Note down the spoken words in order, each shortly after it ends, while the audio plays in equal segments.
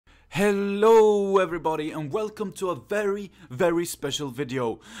Hello everybody and welcome to a very special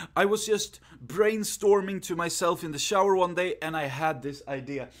video. I was just brainstorming to myself in the shower one day and I had this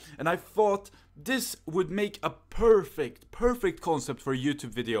idea and I thought this would make a perfect concept for a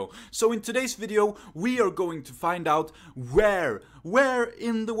YouTube video. So in today's video we are going to find out where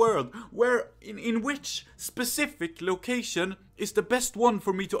in the world, in which specific location is the best one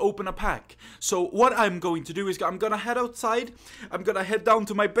for me to open a pack. So what I'm going to do is I'm gonna head outside, I'm gonna head down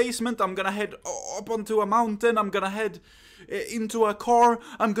to my basement, I'm gonna head up onto a mountain, I'm gonna head into a car,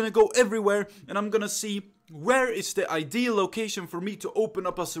 I'm gonna go everywhere and I'm gonna see where is the ideal location for me to open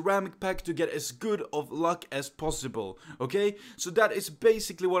up a ceramic pack to get as good of luck as possible. Okay, so that is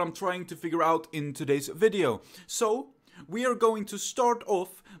basically what I'm trying to figure out in today's video. So we are going to start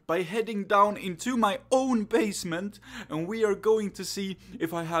off by heading down into my own basement and we are going to see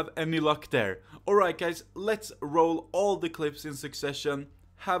if I have any luck there. Alright guys, let's roll all the clips in succession,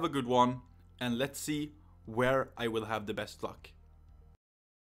 have a good one, and let's see where I will have the best luck.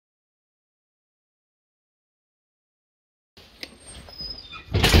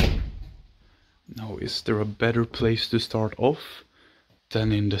 Now, is there a better place to start off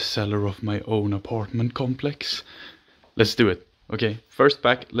than in the cellar of my own apartment complex? Let's do it. Okay, first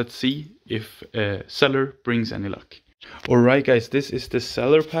pack, let's see if cellar brings any luck. Alright guys, this is the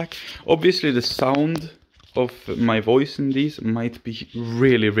cellar pack. Obviously the sound of my voice in these might be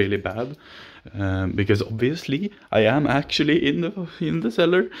really bad. Because obviously I am actually in the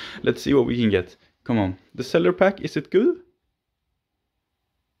cellar. Let's see what we can get. Come on, the cellar pack, is it good?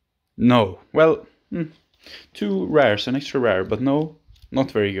 No, well, 2 rares, an extra rare, but no,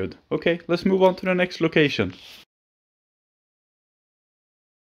 not very good. Okay, let's move on to the next location.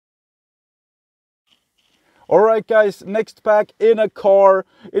 Alright guys, next pack in a car.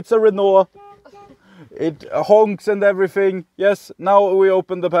 It's a Renault. It honks and everything. Yes, now we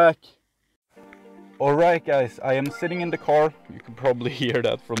open the pack. Alright guys, I am sitting in the car. You can probably hear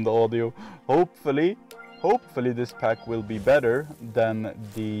that from the audio. Hopefully this pack will be better than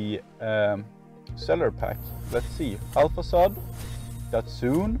the cellar pack. Let's see. Alpha Sod,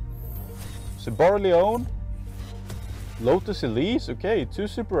 Datsun, Subaru Leone, Lotus Elise. Okay, 2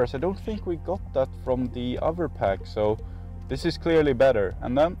 super rares. I don't think we got that from the other pack, so this is clearly better.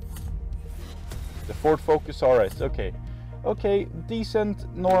 And then the Ford Focus RS. Okay,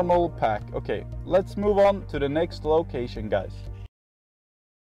 decent normal pack. Okay, let's move on to the next location, guys.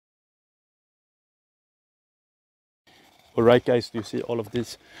 Alright guys, do you see all of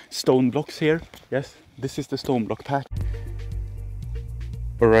these stone blocks here? Yes, this is the stone block pack.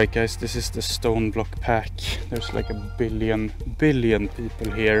 Alright guys, this is the stone block pack. There's like a billion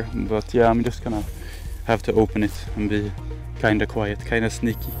people here, but yeah, I'm just gonna have to open it and be kinda quiet, kinda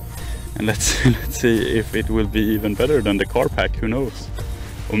sneaky. And let's see if it will be even better than the car pack, who knows?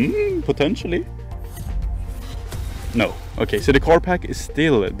 Potentially. No. Okay, so the car pack is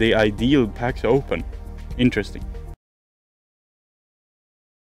still the ideal pack to open. Interesting.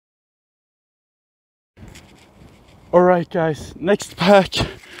 Alright guys, next pack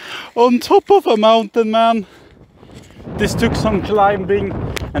on top of a mountain, man. This took some climbing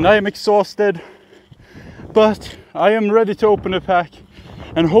and I am exhausted, but I am ready to open the pack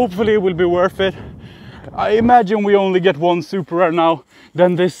and hopefully it will be worth it. I imagine we only get 1 super rare now,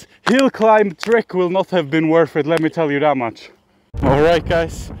 then this hill climb trek will not have been worth it, let me tell you that much. Alright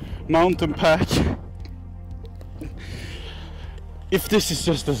guys, mountain pack. If this is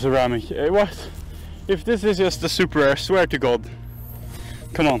just a ceramic, what? If this is just a super rare, swear to God.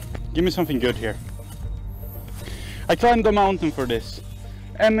 Come on, give me something good here. I climbed the mountain for this.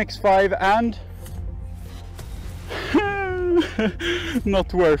 MX-5 and...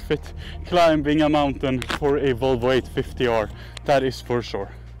 not worth it. Climbing a mountain for a Volvo 850R. That is for sure.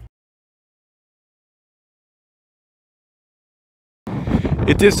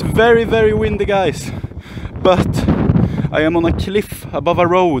 It is very windy guys. But I am on a cliff above a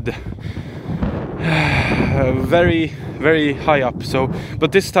road. Very high up,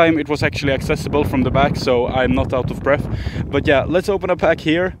 but this time it was actually accessible from the back, so I'm not out of breath. But yeah, let's open a pack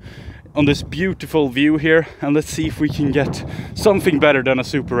here on this beautiful view here and let's see if we can get something better than a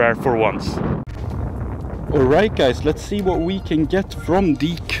super rare for once. Alright guys, let's see what we can get from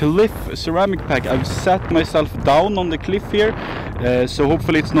the cliff ceramic pack. I've sat myself down on the cliff here, so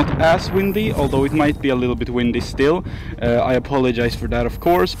hopefully it's not as windy, although it might be a little bit windy still. I apologize for that of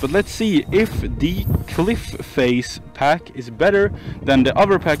course, but let's see if the cliff face pack is better than the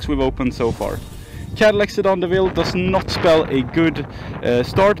other packs we've opened so far. Cadillac Sedan DeVille does not spell a good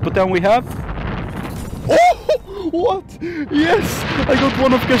start, but then we have... What? Yes! I got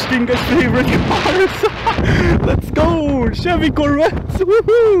one of Karstinka's favorite cars! Let's go! Chevy Corvette!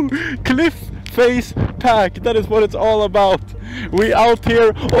 Woohoo! Cliff face pack, that is what it's all about. We out here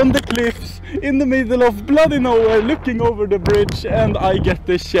on the cliffs in the middle of bloody nowhere looking over the bridge, and I get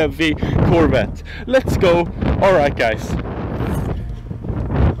the Chevy Corvette. Let's go. Alright guys.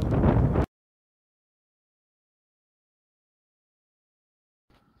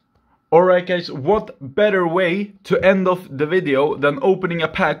 Alright guys, what better way to end off the video than opening a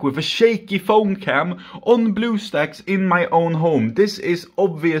pack with a shaky phone cam on BlueStacks in my own home. This is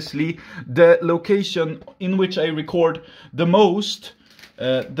obviously the location in which I record the most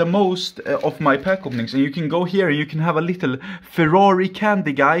of my pack openings. And you can go here and you can have a little Ferrari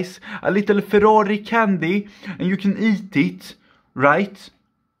candy, guys. A little Ferrari candy, and you can eat it, right?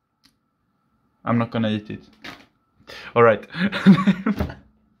 I'm not gonna eat it. Alright.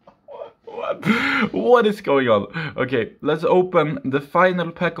 What is going on? Okay, let's open the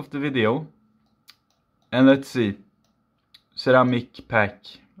final pack of the video. And let's see. Ceramic pack.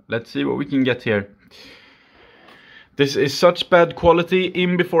 Let's see what we can get here. This is such bad quality.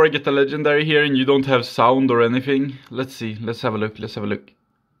 In before I get the legendary here, and you don't have sound or anything. Let's see. Let's have a look. Let's have a look.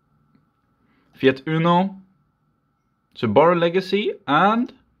 Fiat Uno. Subaru Legacy.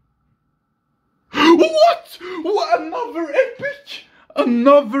 And... What? What? Another epic?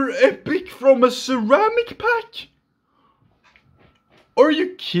 Another epic from a ceramic pack? Are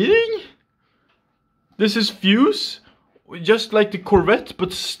you kidding? This is Fuse, just like the Corvette,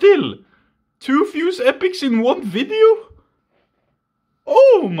 but still. 2 Fuse epics in one video?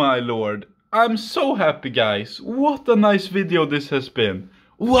 Oh my lord. I'm so happy, guys. What a nice video this has been.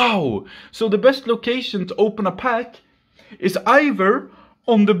 Wow. So the best location to open a pack is either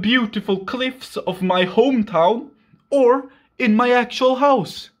on the beautiful cliffs of my hometown or in my actual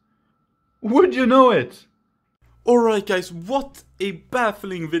house. Would you know it? Alright guys, what a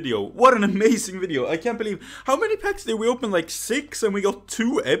baffling video. What an amazing video. I can't believe, how many packs did we open? Like 6, and we got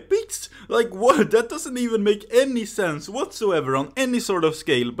 2 epics? Like what? That doesn't even make any sense whatsoever on any sort of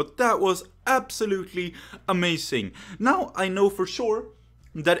scale, but that was absolutely amazing. Now I know for sure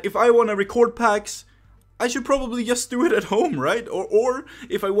that if I want to record packs, I should probably just do it at home, right? Or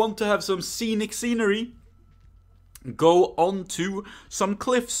if I want to have some scenic scenery, go on to some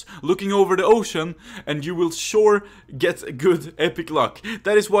cliffs looking over the ocean, and you will sure get good epic luck.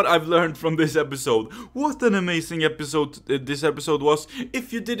 That is what I've learned from this episode. What an amazing episode this episode was.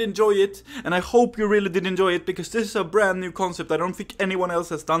 If you did enjoy it, and I hope you really did enjoy it, because this is a brand new concept. I don't think anyone else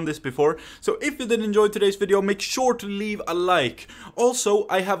has done this before. So if you did enjoy today's video, make sure to leave a like. Also,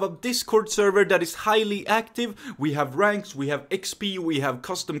 I have a Discord server that is highly active. We have ranks, we have XP, we have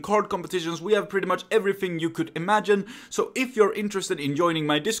custom card competitions, we have pretty much everything you could imagine. So if you're interested in joining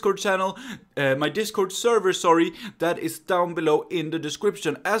my Discord channel, my Discord server, sorry, that is down below in the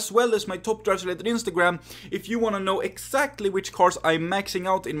description, as well as my top drives related Instagram. If you want to know exactly which cars I'm maxing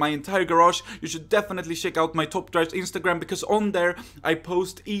out in my entire garage, you should definitely check out my top drives Instagram, because on there I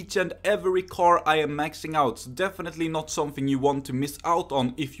post each and every car I am maxing out. So definitely not something you want to miss out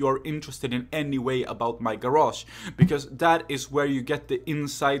on if you are interested in any way about my garage, because that is where you get the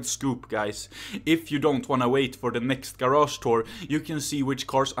inside scoop, guys. If you don't want to wait for the next garage tour, you can see which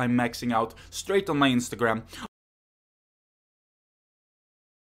cars I'm maxing out straight on my Instagram.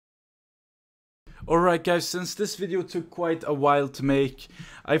 Alright guys, since this video took quite a while to make,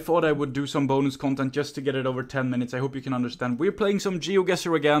 I thought I would do some bonus content just to get it over 10 minutes. I hope you can understand. We're playing some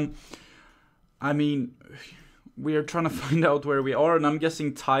GeoGuessr again. I mean, we are trying to find out where we are, and I'm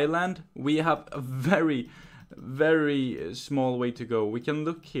guessing Thailand. We have a very small way to go. We can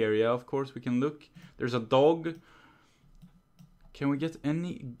look here, yeah, of course we can look. There's a dog. Can we get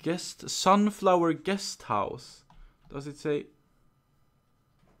any sunflower guest house? Does it say?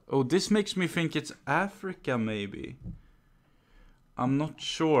 Oh, this makes me think it's Africa, maybe. I'm not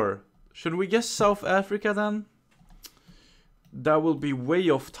sure. Should we guess South Africa then? That will be way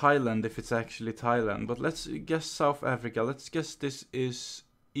off Thailand if it's actually Thailand. But let's guess South Africa. Let's guess this is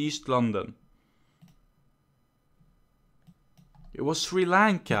East London. It was Sri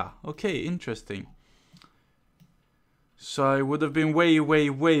Lanka. Okay, interesting. So I would have been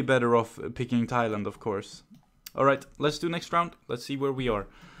way better off picking Thailand, of course. Alright, let's do next round. Let's see where we are.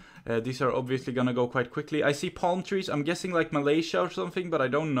 These are obviously gonna go quite quickly. I see palm trees. I'm guessing like Malaysia or something, but I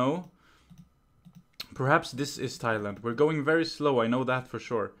don't know. Perhaps this is Thailand. We're going very slow, I know that for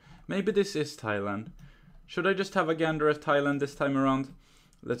sure. Maybe this is Thailand. Should I just have a gander at Thailand this time around?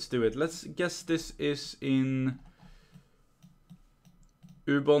 Let's do it. Let's guess this is in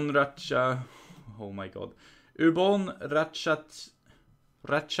Ubon Ratcha... Oh my god. Ubon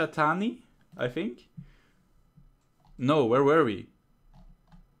Ratchatani, I think. No, where were we?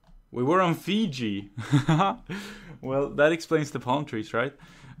 We were on Fiji. Well, that explains the palm trees, right?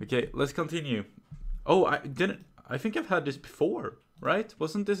 Okay, let's continue. Oh, I think I've had this before, right?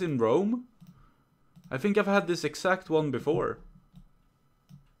 Wasn't this in Rome? I think I've had this exact one before.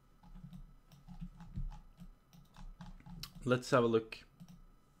 Let's have a look.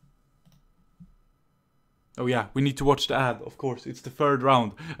 Oh yeah, we need to watch the ad, of course. It's the third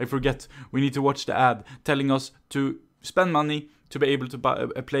round. I forget. We need to watch the ad telling us to spend money to be able to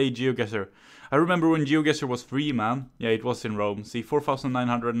play GeoGuessr. I remember when GeoGuessr was free, man. Yeah, it was in Rome. See,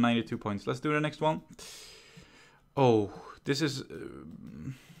 4,992 points. Let's do the next one. Oh, this is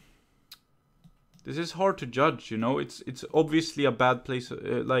hard to judge, you know. It's obviously a bad place,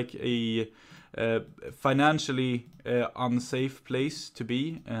 like a financially unsafe place to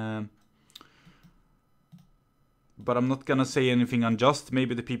be. But I'm not gonna say anything unjust.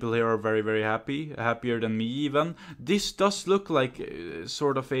 Maybe the people here are very, very happy. Happier than me even. This does look like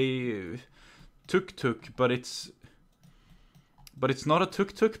sort of a tuk-tuk, but it's not a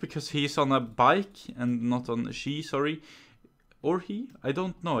tuk-tuk because he's on a bike and not on she, sorry. Or he? I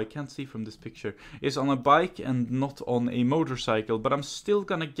don't know, I can't see from this picture. Is on a bike and not on a motorcycle, but I'm still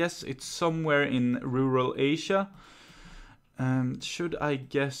gonna guess it's somewhere in rural Asia. Should I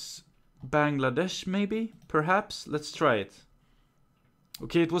guess Bangladesh maybe? Perhaps? Let's try it.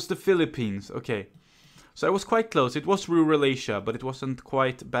 Okay, it was the Philippines. Okay. So I was quite close. It was rural Asia, but it wasn't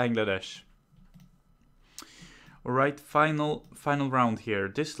quite Bangladesh. Alright, final round here.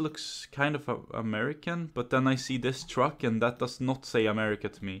 This looks kind of American, but then I see this truck and that does not say America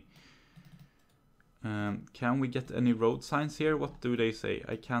to me. Can we get any road signs here? What do they say?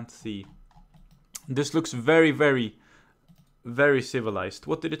 I can't see. This looks very, very, very civilized.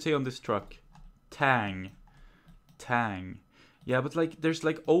 What did it say on this truck? Tang. Tang. Yeah, but like there's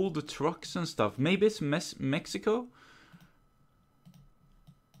like old trucks and stuff. Maybe it's Mexico?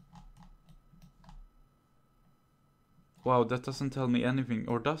 Wow, that doesn't tell me anything.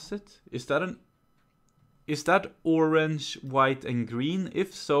 Or does it? Is that orange, white and green?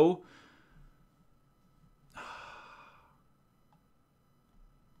 If so,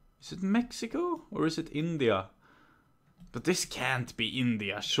 is it Mexico or is it India? But this can't be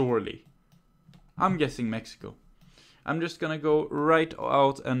India, surely. I'm guessing Mexico. I'm just gonna go right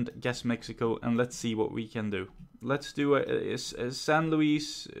out and guess Mexico and let's see what we can do. Let's do a San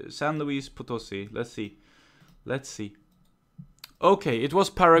Luis Potosi. Let's see. Okay, it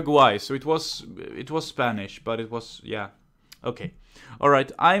was Paraguay, so it was Spanish, but it was, yeah. Okay.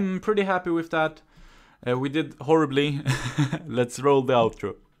 Alright, I'm pretty happy with that. We did horribly. Let's roll the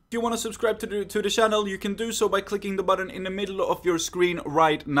outro. If you want to subscribe to the channel, you can do so by clicking the button in the middle of your screen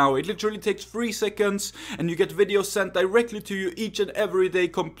right now. It literally takes 3 seconds and you get videos sent directly to you each and every day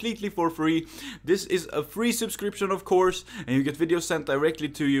completely for free. This is a free subscription, of course, and you get videos sent directly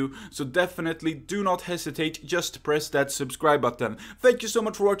to you. So definitely do not hesitate, just press that subscribe button. Thank you so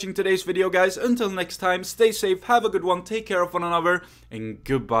much for watching today's video, guys. Until next time, stay safe, have a good one, take care of one another, and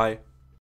goodbye.